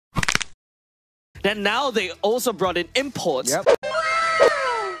Then now they also brought in imports. Yep.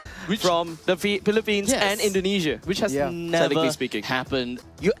 From the Philippines and Indonesia, which has never happened.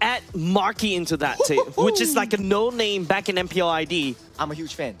 You add Markyy into that team, which is like a no-name back in MPL ID. I'm a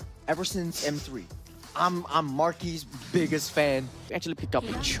huge fan. Ever since M3, I'm Markyy's biggest fan. Actually pick up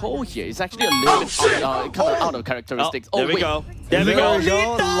a Cho here. It's actually a little bit kind of out of characteristics. There we go. There we go.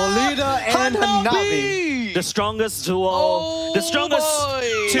 Lolita and HANABI. The strongest duo. The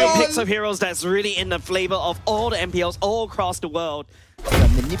strongest two picks of heroes that's really in the flavor of all the MPLs all across the world.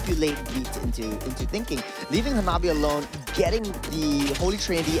 Manipulate Bleat into thinking, leaving HANABI alone, getting the Holy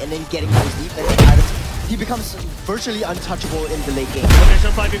Trinity, and then getting those defensive items. He becomes virtually untouchable in the late game.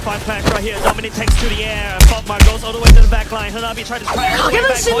 Potential 5v5 clash right here. Dominic takes to the air. Fogmar goes all the way to the back line. HANABI tried to try all the way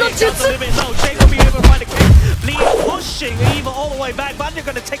back. Boyet jumps the limit. No, Jake will be able to find the kick. Bleat pushing Evil all the way back, but they're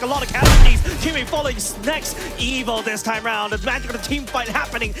going to take a lot of casualties. Teaming following next. Evil this time round. The magic of the team fight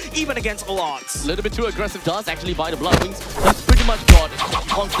happening even against all odds. A little bit too aggressive does actually buy the Bloodwings. He's pretty much got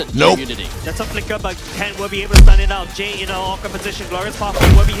constant immunity. That's a flicker, but Ken will be able to stun it out. Jay in an awkward position. Glorious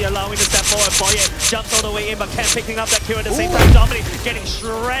Pathway will be allowing to step forward. Boyet jumps all the way in, but Ken picking up that kill at the same time. Dominic getting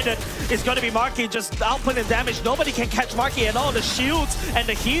shredded. It's going to be Markyy just outputting damage. Nobody can catch Markyy at all. The shields and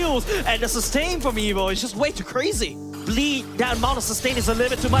the heals and the sustain from Evil is just way too crazy. Bleat, that amount of sustain is a little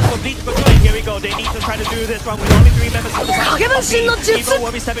bit too much for Bleat to control. Here we go. They need to try to do this one with only 3 members on the side. Evil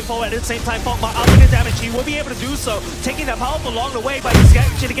will be stepping forward at the same time. Fogmar outputting damage. He will be able to do so, taking that powerful along the way, but he's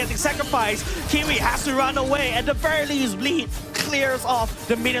actually getting sacrificed. Kiwi has to run away. At the very least, Bleat clears off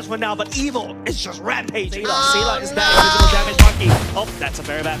the minions for now, but Evil is just rampaging. Seela is that invisible damage. Markyy. Oh, that's a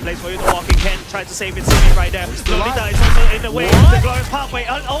very bad place for you to walk in. Ken tries to save it right there. Lolita is also in the way. The Glorious Pathway,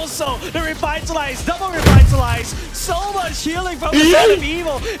 and also the Revitalize, double Revitalize. So much healing from the side of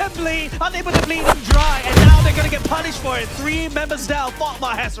Evil, and Bleat unable to bleed him dry, and now they're gonna get punished for it. 3 members down.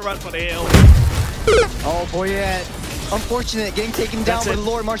 Fogmar has to run for the hill. Oh, Boyet. Unfortunate, getting taken down by the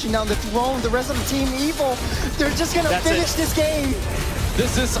Lord, marching down the throne. The rest of the team, Evil, they're just gonna finish this game.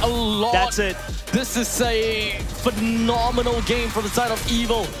 This is a lot. That's it. This is a phenomenal game from the side of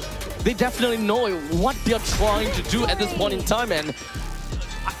Evil. They definitely know what they're trying to do at this point in time, and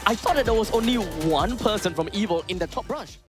I thought that there was only one person from Evil in the top rush.